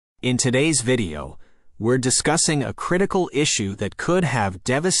In today's video, we're discussing a critical issue that could have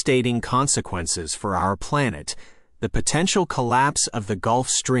devastating consequences for our planet: the potential collapse of the Gulf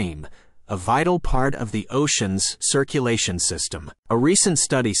Stream, a vital part of the ocean's circulation system. A recent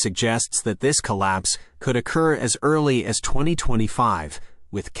study suggests that this collapse could occur as early as 2025,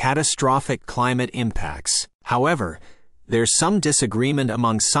 with catastrophic climate impacts. However, there's some disagreement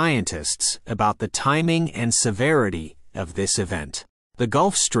among scientists about the timing and severity of this event. The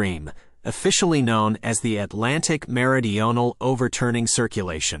Gulf Stream, officially known as the Atlantic Meridional Overturning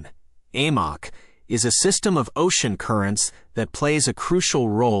Circulation, AMOC, is a system of ocean currents that plays a crucial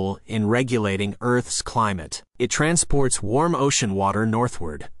role in regulating Earth's climate. It transports warm ocean water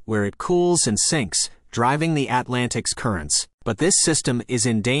northward, where it cools and sinks, driving the Atlantic's currents. But this system is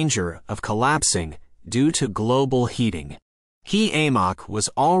in danger of collapsing due to global heating. AMOC was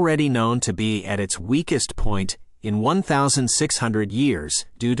already known to be at its weakest point in 1,600 years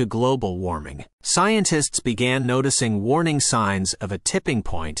due to global warming. Scientists began noticing warning signs of a tipping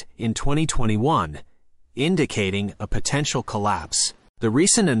point in 2021, indicating a potential collapse. The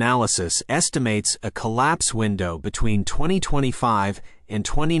recent analysis estimates a collapse window between 2025 and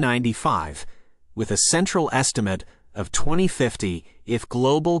 2095, with a central estimate of 2050 if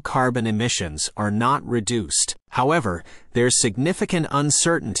global carbon emissions are not reduced. However, there's significant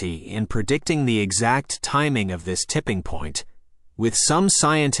uncertainty in predicting the exact timing of this tipping point, with some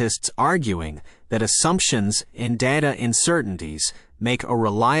scientists arguing that assumptions and data uncertainties make a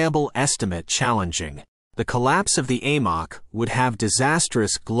reliable estimate challenging. The collapse of the AMOC would have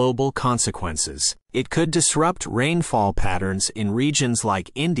disastrous global consequences. It could disrupt rainfall patterns in regions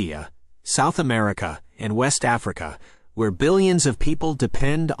like India, South America, and West Africa, where billions of people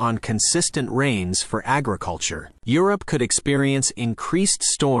depend on consistent rains for agriculture. Europe could experience increased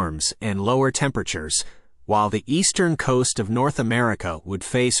storms and lower temperatures, while the eastern coast of North America would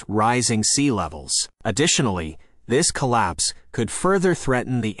face rising sea levels. Additionally, this collapse could further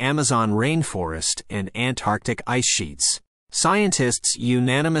threaten the Amazon rainforest and Antarctic ice sheets. Scientists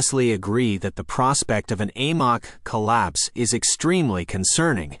unanimously agree that the prospect of an AMOC collapse is extremely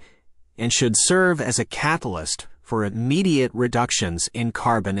concerning and should serve as a catalyst for immediate reductions in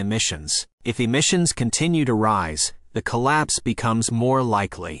carbon emissions. If emissions continue to rise, the collapse becomes more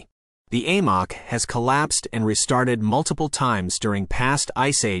likely. The AMOC has collapsed and restarted multiple times during past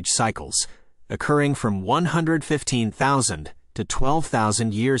ice age cycles, occurring from 115,000 to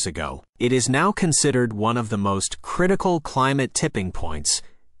 12,000 years ago. It is now considered one of the most critical climate tipping points,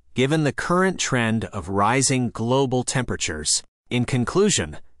 given the current trend of rising global temperatures. In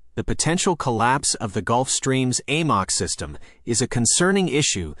conclusion, the potential collapse of the Gulf Stream's AMOC system is a concerning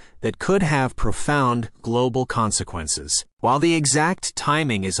issue that could have profound global consequences. While the exact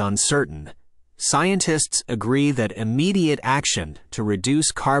timing is uncertain, scientists agree that immediate action to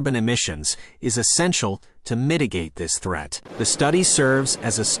reduce carbon emissions is essential to mitigate this threat. The study serves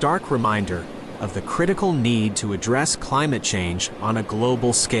as a stark reminder of the critical need to address climate change on a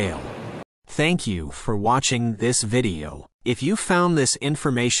global scale. Thank you for watching this video. If you found this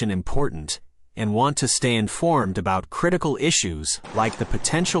information important and want to stay informed about critical issues like the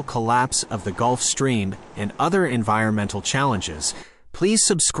potential collapse of the Gulf Stream and other environmental challenges, please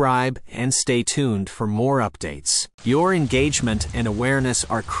subscribe and stay tuned for more updates. Your engagement and awareness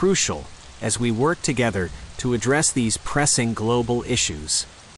are crucial as we work together to address these pressing global issues.